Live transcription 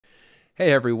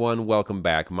Hey everyone, welcome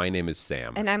back. My name is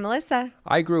Sam. And I'm Melissa.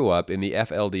 I grew up in the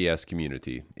FLDS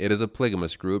community. It is a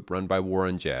polygamous group run by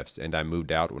Warren Jeffs, and I moved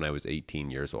out when I was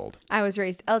 18 years old. I was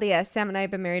raised LDS. Sam and I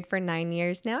have been married for 9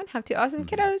 years now and have two awesome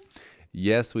kiddos.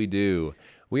 Yes, we do.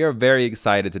 We are very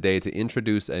excited today to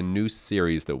introduce a new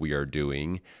series that we are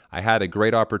doing. I had a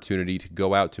great opportunity to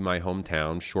go out to my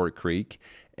hometown, Short Creek,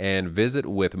 and visit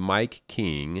with Mike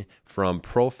King from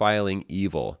Profiling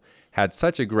Evil. Had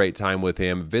such a great time with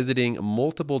him, visiting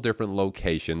multiple different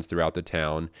locations throughout the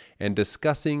town and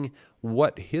discussing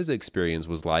what his experience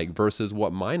was like versus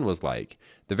what mine was like.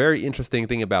 The very interesting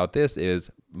thing about this is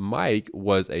Mike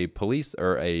was a police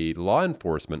or a law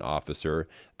enforcement officer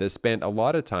that spent a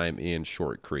lot of time in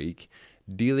Short Creek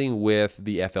dealing with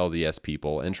the FLDS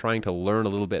people and trying to learn a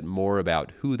little bit more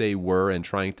about who they were and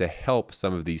trying to help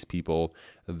some of these people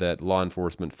that law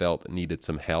enforcement felt needed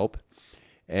some help.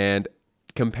 And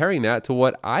comparing that to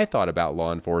what I thought about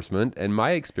law enforcement and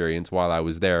my experience while I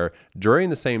was there during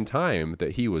the same time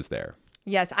that he was there.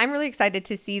 Yes, I'm really excited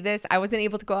to see this. I wasn't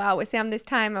able to go out with Sam this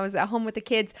time. I was at home with the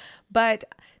kids, but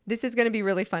this is going to be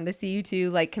really fun to see you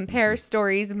two compare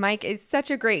stories. Mike is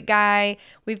such a great guy.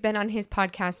 We've been on his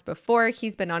podcast before.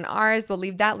 He's been on ours. We'll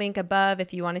leave that link above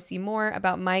if you want to see more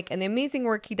about Mike and the amazing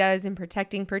work he does in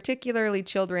protecting particularly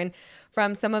children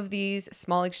from some of these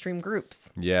small extreme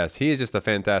groups. Yes, he is just a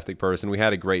fantastic person. We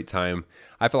had a great time.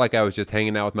 I feel like I was just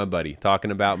hanging out with my buddy, talking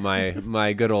about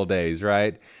my good old days,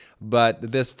 right?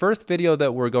 But this first video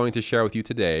that we're going to share with you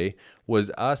today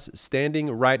was us standing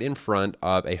right in front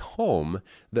of a home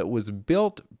that was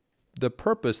built. The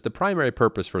primary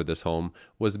purpose for this home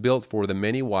was built for the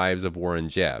many wives of Warren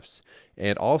Jeffs.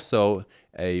 And also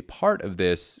a part of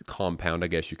this compound, I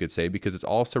guess you could say, because it's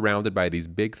all surrounded by these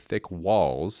big, thick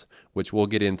walls, which we'll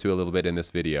get into a little bit in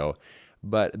this video.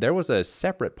 But there was a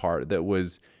separate part that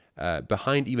was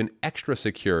behind even extra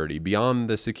security, beyond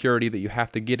the security that you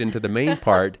have to get into the main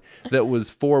part, that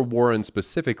was for Warren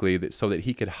specifically, so that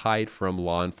he could hide from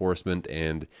law enforcement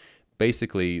and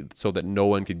basically so that no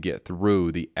one could get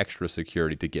through the extra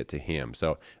security to get to him.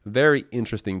 So very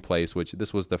interesting place, which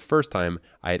this was the first time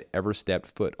I had ever stepped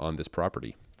foot on this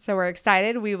property. So we're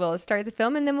excited. We will start the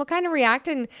film and then we'll kind of react.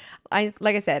 And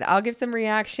like I said, I'll give some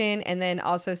reaction and then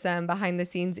also some behind the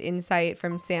scenes insight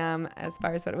from Sam as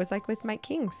far as what it was like with Mike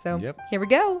King. So Here we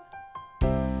go.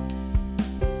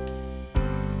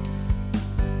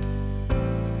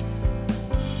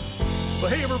 Well,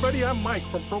 hey everybody, I'm Mike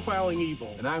from Profiling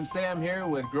Evil. And I'm Sam here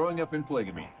with Growing Up in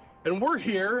Polygamy. And we're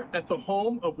here at the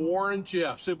home of Warren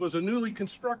Jeffs. It was a newly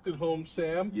constructed home,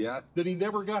 Sam, that he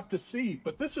never got to see.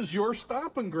 But this is your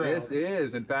stomping grounds. This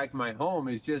is. In fact, my home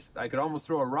is just, I could almost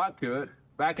throw a rock to it.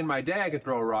 Back in my day, I could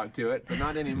throw a rock to it, but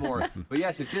not anymore. But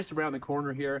yes, it's just around the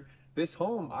corner here. This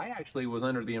home, I actually was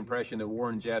under the impression that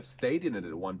Warren Jeffs stayed in it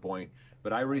at one point,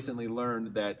 but I recently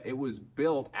learned that it was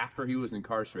built after he was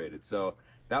incarcerated. So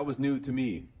that was new to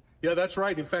me. Yeah, that's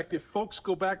right. In fact, if folks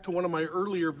go back to one of my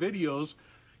earlier videos,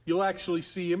 you'll actually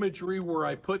see imagery where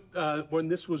I put when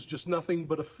this was just nothing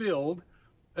but a field,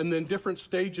 and then different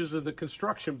stages of the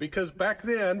construction. Because back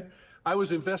then, I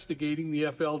was investigating the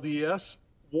FLDS,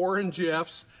 Warren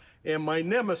Jeffs, and my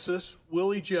nemesis,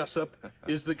 Willie Jessup,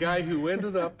 is the guy who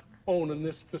ended up owning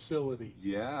this facility.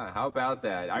 Yeah, how about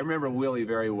that? I remember Willie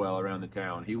very well around the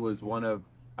town. He was one of,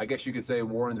 I guess you could say,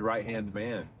 Warren's right-hand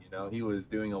man. You know, he was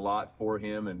doing a lot for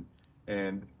him,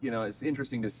 and you know, it's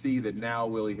interesting to see that now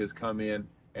Willie has come in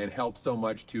and helped so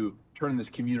much to turn this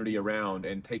community around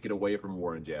and take it away from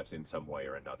Warren Jeffs in some way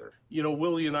or another. You know,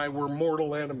 Willie and I were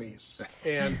mortal enemies.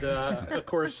 And, of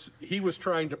course, he was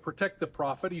trying to protect the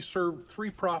prophet. He served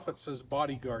 3 prophets as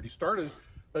bodyguard. He started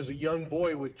as a young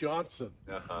boy with Johnson,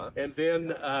 and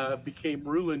then became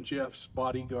Rulon Jeffs'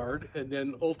 bodyguard, and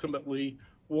then ultimately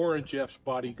Warren Jeffs'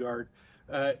 bodyguard.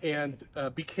 And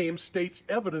became state's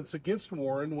evidence against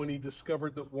Warren when he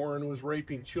discovered that Warren was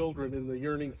raping children in the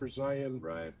Yearning for Zion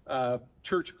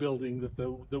church building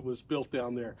that was built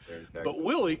down there. But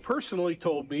Willie personally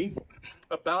told me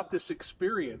about this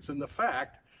experience and the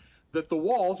fact that the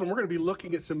walls, and we're going to be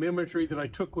looking at some imagery that I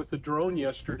took with the drone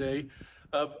yesterday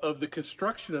of the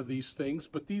construction of these things,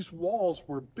 but these walls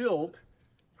were built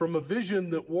from a vision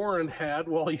that Warren had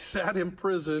while he sat in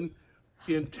prison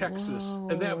in Texas. Whoa.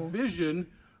 And that vision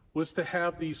was to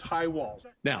have these high walls.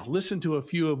 Now, listen to a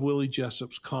few of Willie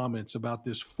Jessup's comments about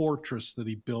this fortress that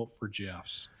he built for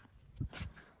Jeffs.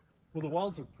 Well, the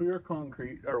walls are pure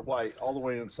concrete, or white, all the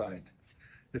way inside.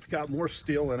 It's got more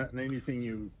steel in it than anything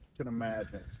you can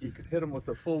imagine. You could hit them with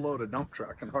a full load of dump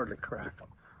truck and hardly crack them.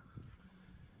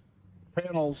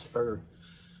 Panels are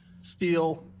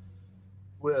steel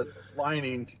with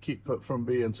lining to keep it from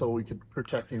being, so we could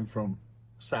protect him from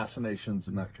assassinations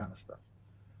and that kind of stuff.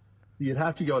 You'd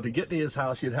have to go to get to his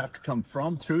house. You'd have to come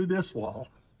through this wall,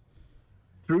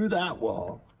 through that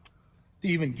wall, to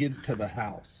even get to the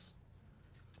house.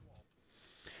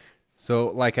 So,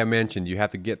 like I mentioned, you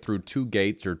have to get through 2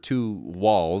 gates or 2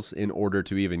 walls in order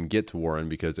to even get to Warren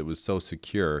because it was so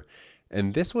secure.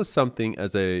 And this was something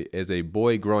as a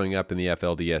boy growing up in the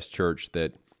FLDS church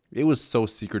that it was so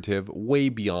secretive, way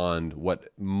beyond what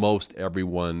most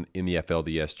everyone in the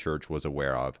FLDS church was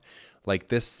aware of. Like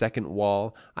this second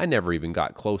wall, I never even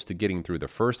got close to getting through the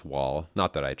first wall.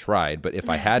 Not that I tried, but if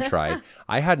I had tried,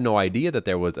 I had no idea that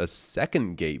there was a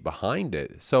second gate behind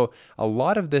it. So a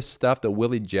lot of this stuff that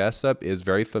Willie Jessup is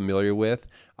very familiar with,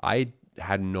 I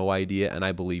had no idea, and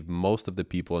I believe most of the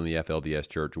people in the FLDS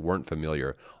church weren't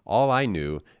familiar. All I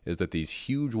knew is that these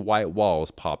huge white walls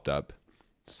popped up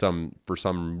for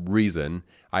some reason.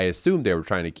 I assumed they were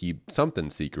trying to keep something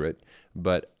secret,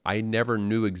 but I never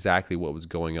knew exactly what was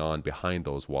going on behind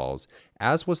those walls,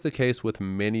 as was the case with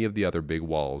many of the other big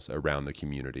walls around the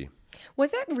community.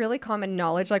 Was that really common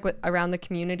knowledge, like around the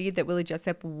community, that Willie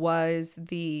Jessup was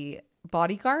the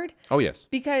bodyguard? Oh, yes.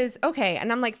 Because, okay,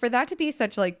 and I'm like, for that to be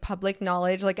such like public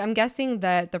knowledge, like I'm guessing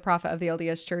that the prophet of the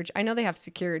LDS church, I know they have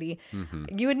security.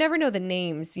 You would never know the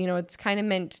names. You know, it's kind of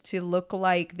meant to look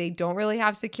like they don't really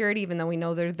have security, even though we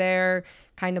know they're there,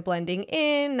 kind of blending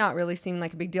in, not really seem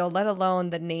like a big deal, let alone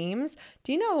the names.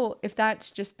 Do you know if that's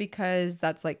just because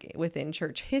that's like within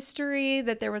church history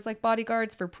that there was like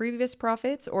bodyguards for previous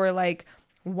prophets, or like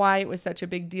why it was such a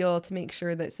big deal to make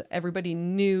sure that everybody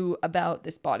knew about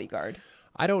this bodyguard?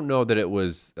 I don't know that it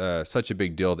was such a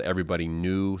big deal that everybody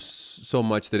knew, so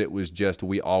much that it was just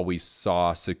we always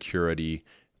saw security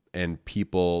and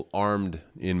people armed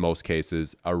in most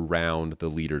cases around the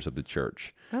leaders of the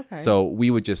church. Okay. So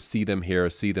we would just see them here,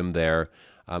 see them there.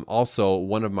 Also,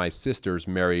 one of my sisters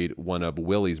married one of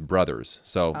Willie's brothers.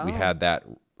 So we had that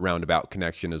roundabout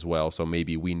connection as well. So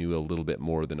maybe we knew a little bit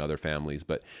more than other families,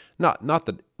 but not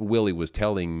that Willie was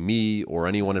telling me or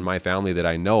anyone in my family that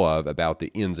I know of about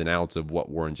the ins and outs of what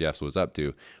Warren Jeffs was up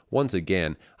to. Once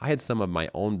again, I had some of my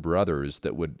own brothers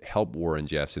that would help Warren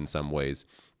Jeffs in some ways,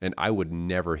 and I would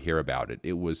never hear about it.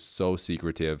 It was so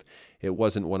secretive. It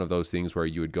wasn't one of those things where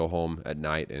you would go home at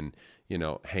night and, you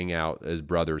know, hang out as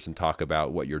brothers and talk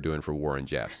about what you're doing for Warren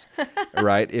Jeffs,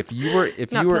 right? If you were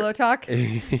pillow talk.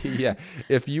 Yeah,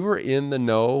 if you were in the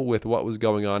know with what was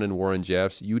going on in Warren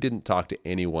Jeffs, you didn't talk to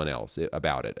anyone else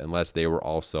about it unless they were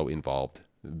also involved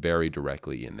very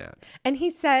directly in that. And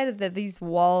he said that these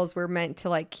walls were meant to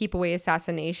like keep away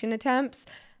assassination attempts.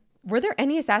 Were there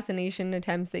any assassination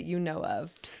attempts that you know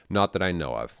of? Not that I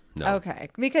know of, no. Okay.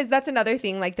 Because that's another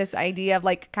thing, like this idea of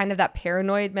like kind of that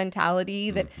paranoid mentality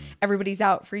that everybody's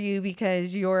out for you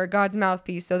because you're God's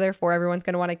mouthpiece, so therefore everyone's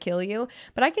going to want to kill you.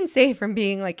 But I can say from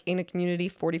being like in a community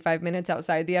 45 minutes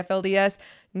outside the FLDS,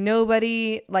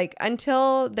 nobody, like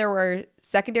until there were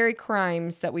secondary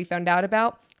crimes that we found out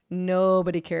about,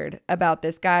 nobody cared about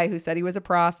this guy who said he was a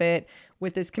prophet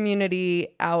with this community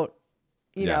out,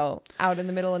 you know, out in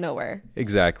the middle of nowhere.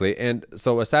 Exactly. And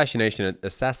so assassination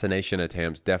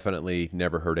attempts, definitely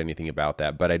never heard anything about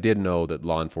that. But I did know that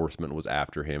law enforcement was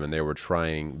after him and they were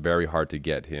trying very hard to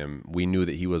get him. We knew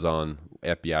that he was on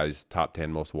FBI's top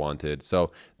 10 most wanted.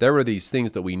 So there were these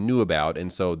things that we knew about. And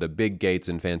so the big gates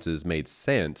and fences made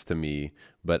sense to me,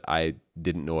 but I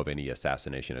didn't know of any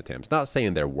assassination attempts. Not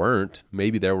saying there weren't.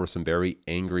 Maybe there were some very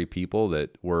angry people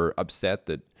that were upset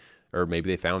that, or maybe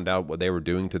they found out what they were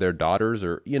doing to their daughters,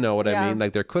 or you know what I mean?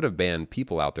 Like there could have been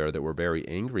people out there that were very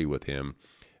angry with him,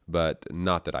 but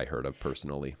not that I heard of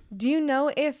personally. Do you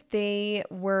know if they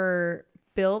were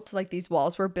built, like these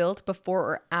walls were built before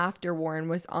or after Warren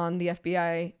was on the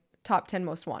FBI top 10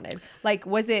 most wanted? Like,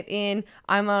 was it in,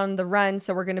 I'm on the run,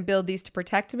 so we're going to build these to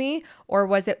protect me? Or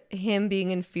was it him being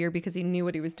in fear because he knew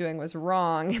what he was doing was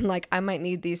wrong and like, I might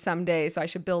need these someday, so I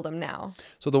should build them now?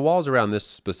 So the walls around this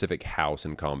specific house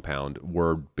and compound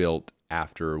were built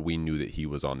after we knew that he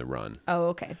was on the run. Oh,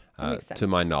 okay. That makes sense. To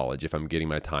my knowledge, if I'm getting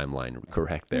my timeline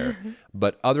correct there.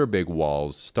 But other big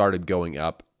walls started going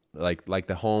up, like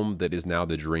the home that is now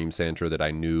the Dream Center that I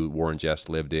knew Warren Jeffs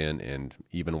lived in, and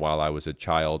even while I was a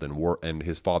child and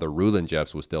his father Rulon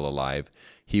Jeffs was still alive,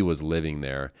 he was living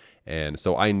there. And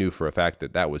so I knew for a fact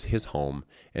that that was his home,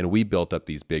 and we built up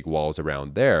these big walls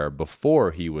around there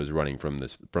before he was running from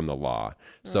the law.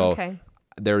 So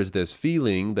there is this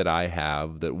feeling that I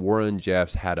have that Warren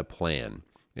Jeffs had a plan.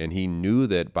 And he knew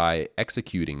that by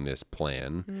executing this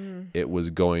plan, it was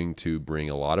going to bring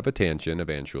a lot of attention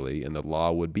eventually, and the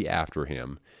law would be after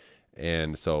him.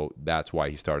 And so that's why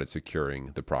he started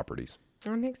securing the properties.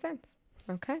 That makes sense.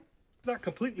 Okay. Not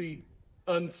completely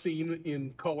unseen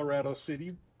in Colorado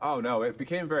City? Oh no, it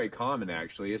became very common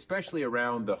actually, especially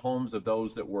around the homes of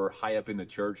those that were high up in the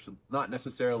church, not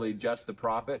necessarily just the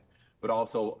prophet, but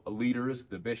also leaders,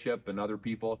 the bishop and other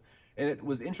people. And it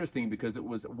was interesting because it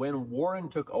was when Warren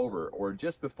took over, or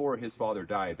just before his father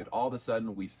died, that all of a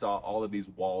sudden we saw all of these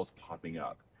walls popping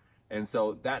up. And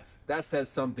so that says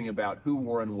something about who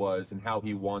Warren was and how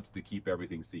he wants to keep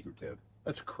everything secretive.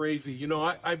 That's crazy. You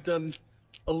know, I've done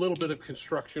a little bit of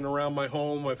construction around my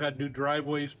home. I've had new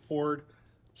driveways poured.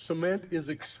 Cement is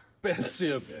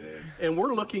expensive. It is. And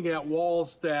we're looking at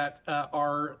walls that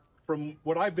are, from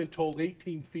what I've been told,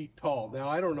 18 feet tall. Now,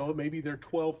 I don't know, maybe they're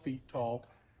 12 feet tall.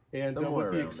 And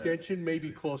with the extension, maybe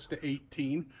close to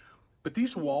 18. But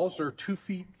these walls are 2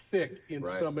 feet thick in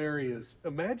some areas.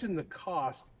 Imagine the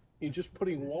cost in just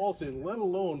putting walls in, let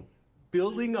alone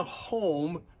building a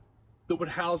home that would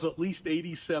house at least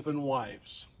 87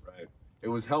 wives. Right. It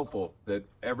was helpful that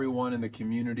everyone in the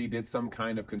community did some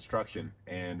kind of construction.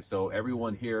 And so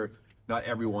everyone here, not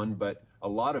everyone, but a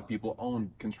lot of people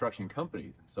owned construction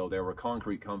companies. So there were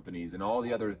concrete companies and all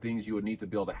the other things you would need to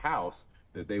build a house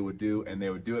that they would do, and they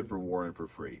would do it for Warren for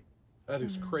free. That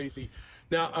is crazy.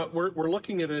 Now, we're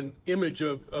looking at an image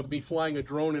of me flying a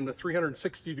drone in a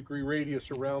 360-degree radius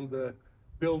around the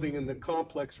building and the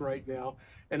complex right now.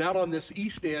 And out on this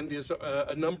east end is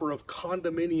a number of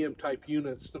condominium-type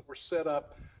units that were set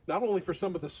up not only for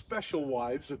some of the special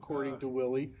wives, according to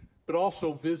Willie, but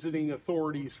also visiting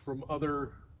authorities from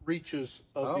other reaches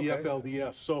of the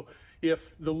FLDS. So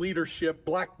if the leadership,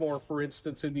 Blackmore, for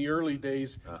instance, in the early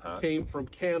days came from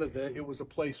Canada, it was a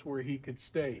place where he could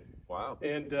stay. Wow.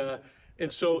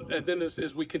 And so then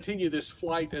as we continue this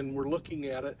flight and we're looking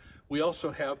at it, we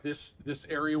also have this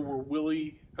area where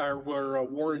where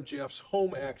Warren Jeff's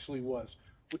home actually was,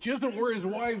 which isn't where his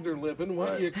wives are living. Why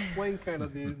don't you explain kind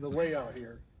of the layout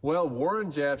here? Well,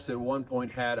 Warren Jeffs at one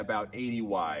point had about 80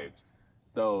 wives.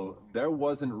 So there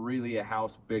wasn't really a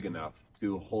house big enough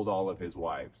to hold all of his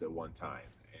wives at one time.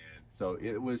 And so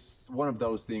it was one of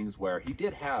those things where he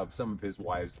did have some of his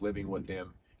wives living with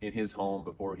him in his home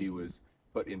before he was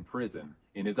put in prison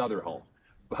in his other home.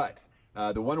 But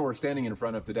the one we're standing in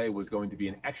front of today was going to be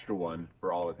an extra one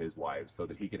for all of his wives so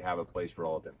that he could have a place for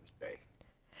all of them to stay.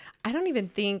 I don't even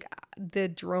think the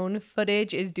drone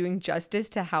footage is doing justice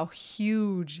to how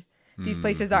huge these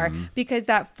places are, because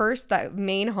that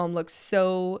main home looks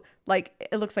so like,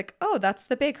 it looks like, oh, that's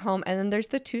the big home. And then there's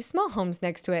the two small homes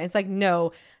next to it. It's like,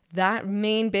 no, that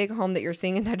main big home that you're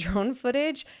seeing in that drone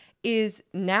footage is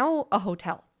now a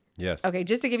hotel. Yes. Okay,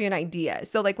 just to give you an idea.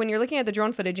 So like when you're looking at the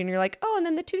drone footage and you're like, oh, and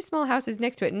then the two small houses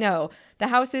next to it. No, the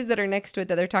houses that are next to it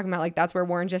that they're talking about, like that's where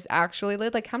Warren just actually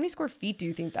lived. Like how many square feet do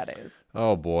you think that is?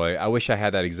 Oh boy, I wish I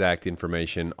had that exact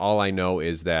information. All I know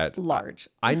is that Large.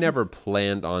 I never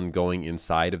planned on going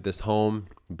inside of this home,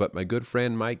 but my good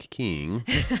friend Mike King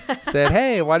said,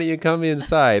 "Hey, why don't you come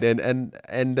inside?" And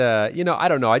you know, I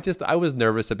don't know. I was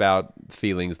nervous about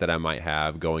feelings that I might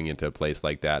have going into a place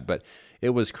like that, but it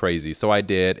was crazy. So I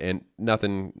did, and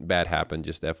nothing bad happened,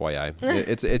 just FYI.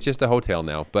 It's just a hotel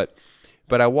now. But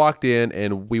I walked in,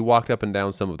 and we walked up and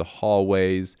down some of the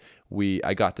hallways.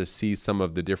 I got to see some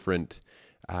of the different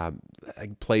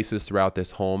places throughout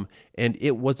this home, and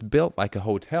it was built like a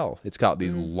hotel. It's got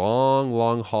these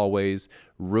long hallways,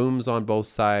 rooms on both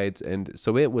sides, and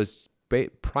so it was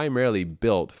primarily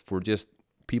built for just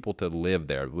people to live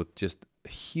there, with just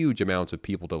huge amounts of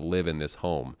people to live in this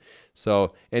home.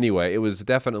 So anyway, it was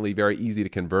definitely very easy to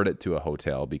convert it to a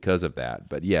hotel because of that.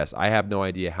 But yes, I have no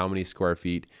idea how many square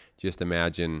feet. Just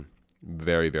imagine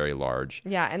very, very large.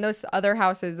 Yeah, and those other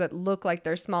houses that look like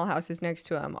they're small houses next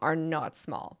to them are not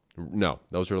small. No,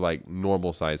 those are like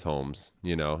normal size homes,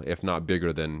 you know, if not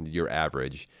bigger than your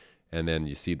average. And then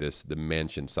you see the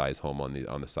mansion size home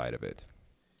on the side of it.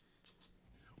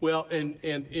 Well, and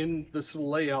in this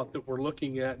layout that we're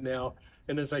looking at now,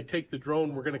 and as I take the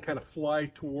drone, we're going to kind of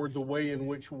fly toward the way in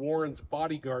which Warren's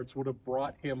bodyguards would have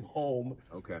brought him home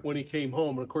when he came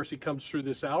home. And of course, he comes through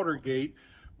this outer gate,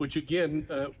 which again,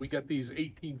 we got these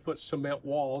 18-foot cement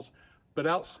walls, but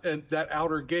that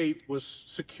outer gate was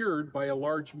secured by a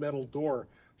large metal door.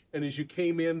 And as you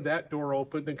came in, that door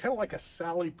opened, and kind of like a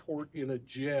sally port in a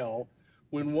jail.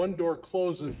 When one door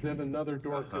closes, then another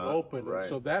door can open. Right. And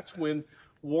so that's when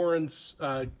Warren's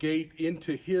gate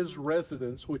into his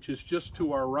residence, which is just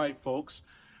to our right, folks,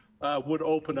 would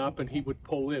open up, and he would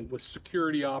pull in with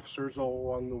security officers all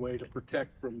along the way to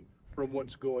protect from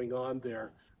what's going on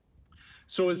there.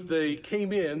 So as they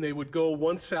came in, they would go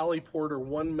one sally port or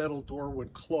one metal door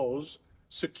would close,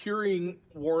 securing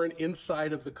Warren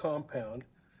inside of the compound.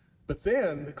 But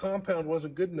then the compound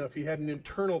wasn't good enough. He had an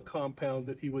internal compound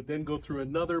that he would then go through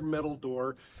another metal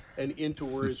door and into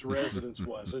where his residence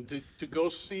was. And to go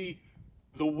see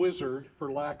the wizard,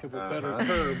 for lack of a better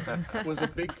term, was a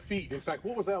big feat. In fact,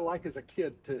 what was that like as a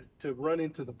kid to run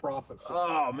into the prophets?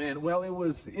 Oh man, well, it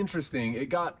was interesting. It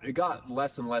got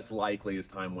less and less likely as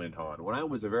time went on. When I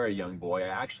was a very young boy, I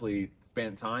actually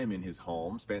spent time in his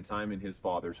home, spent time in his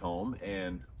father's home,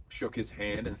 and shook his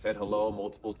hand and said hello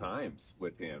multiple times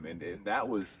with him. And that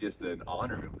was just an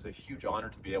honor. It was a huge honor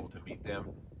to be able to meet them.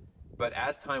 But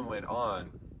as time went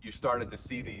on, you started to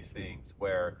see these things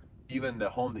where even the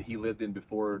home that he lived in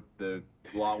before the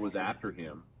law was after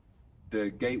him, the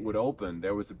gate would open.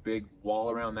 There was a big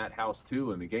wall around that house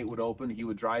too, and the gate would open, he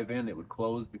would drive in, it would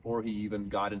close before he even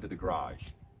got into the garage.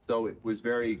 So it was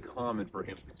very common for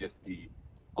him to just be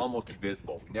almost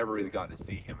invisible. We never really got to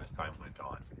see him as time went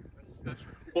on.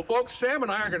 Well, folks, Sam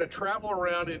and I are going to travel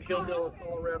around in Hillsdale,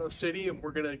 Colorado City, and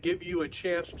we're going to give you a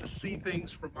chance to see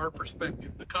things from our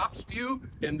perspective, the cop's view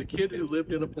and the kid who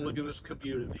lived in a polygamous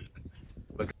community.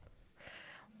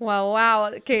 Well, wow.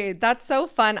 Okay, that's so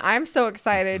fun. I'm so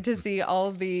excited to see all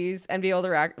of these and be able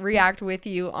to react with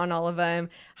you on all of them.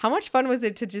 How much fun was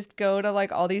it to just go to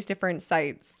like all these different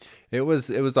sites? It was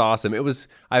awesome.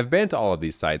 I've been to all of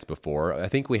these sites before. I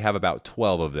think we have about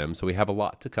 12 of them, so we have a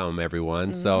lot to come,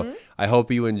 everyone. So I hope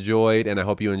you enjoyed, and I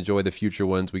hope you enjoy the future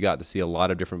ones. We got to see a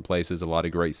lot of different places, a lot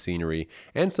of great scenery,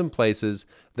 and some places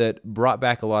that brought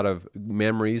back a lot of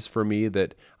memories for me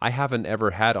that I haven't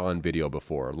ever had on video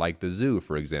before, like the zoo,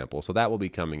 for example. So that will be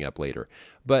coming up later.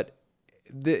 But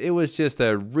it was just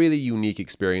a really unique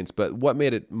experience, but what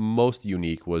made it most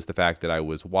unique was the fact that I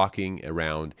was walking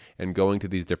around and going to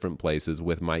these different places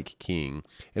with Mike King.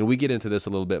 And we get into this a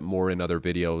little bit more in other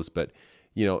videos, but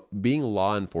you know, being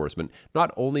law enforcement,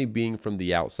 not only being from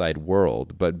the outside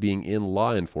world, but being in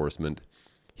law enforcement,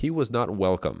 he was not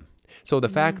welcome. So the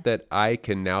fact that I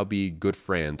can now be good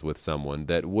friends with someone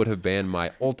that would have been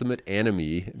my ultimate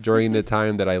enemy during the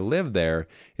time that I lived there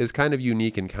is kind of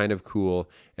unique and kind of cool.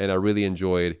 And I really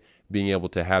enjoyed being able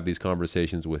to have these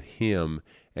conversations with him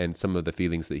and some of the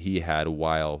feelings that he had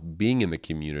while being in the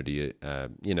community,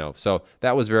 you know, so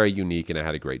that was very unique and I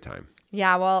had a great time.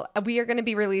 Yeah, well, we are going to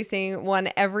be releasing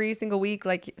one every single week.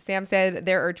 Like Sam said,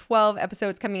 there are 12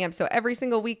 episodes coming up. So every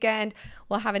single weekend,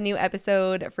 we'll have a new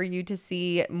episode for you to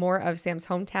see more of Sam's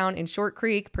hometown in Short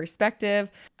Creek, perspective,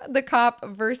 the cop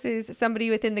versus somebody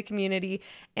within the community.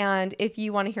 And if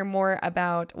you want to hear more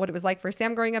about what it was like for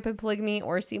Sam growing up in polygamy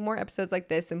or see more episodes like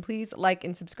this, then please like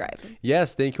and subscribe.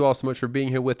 Yes, thank you all so much for being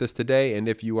here with us today. And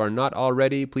if you are not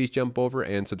already, please jump over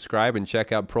and subscribe and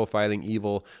check out Profiling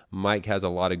Evil. Mike has a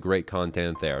lot of great content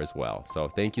there as well. So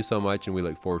thank you so much, and we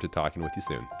look forward to talking with you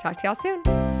soon. Talk to y'all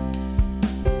soon.